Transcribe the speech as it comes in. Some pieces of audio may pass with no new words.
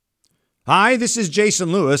Hi, this is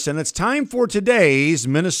Jason Lewis, and it's time for today's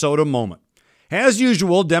Minnesota Moment. As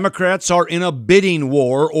usual, Democrats are in a bidding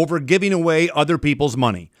war over giving away other people's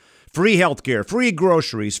money. Free healthcare, free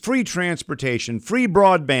groceries, free transportation, free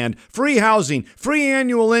broadband, free housing, free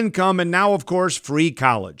annual income, and now, of course, free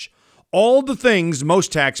college. All the things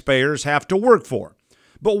most taxpayers have to work for.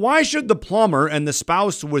 But why should the plumber and the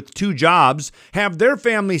spouse with two jobs have their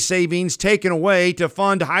family savings taken away to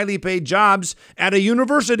fund highly paid jobs at a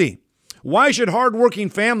university? Why should hardworking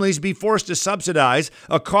families be forced to subsidize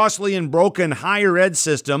a costly and broken higher ed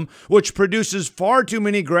system which produces far too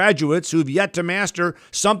many graduates who've yet to master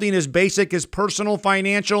something as basic as personal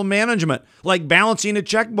financial management, like balancing a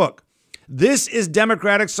checkbook? This is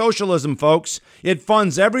democratic socialism, folks. It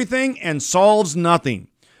funds everything and solves nothing.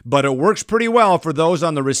 But it works pretty well for those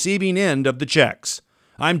on the receiving end of the checks.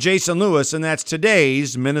 I'm Jason Lewis, and that's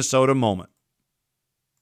today's Minnesota Moment.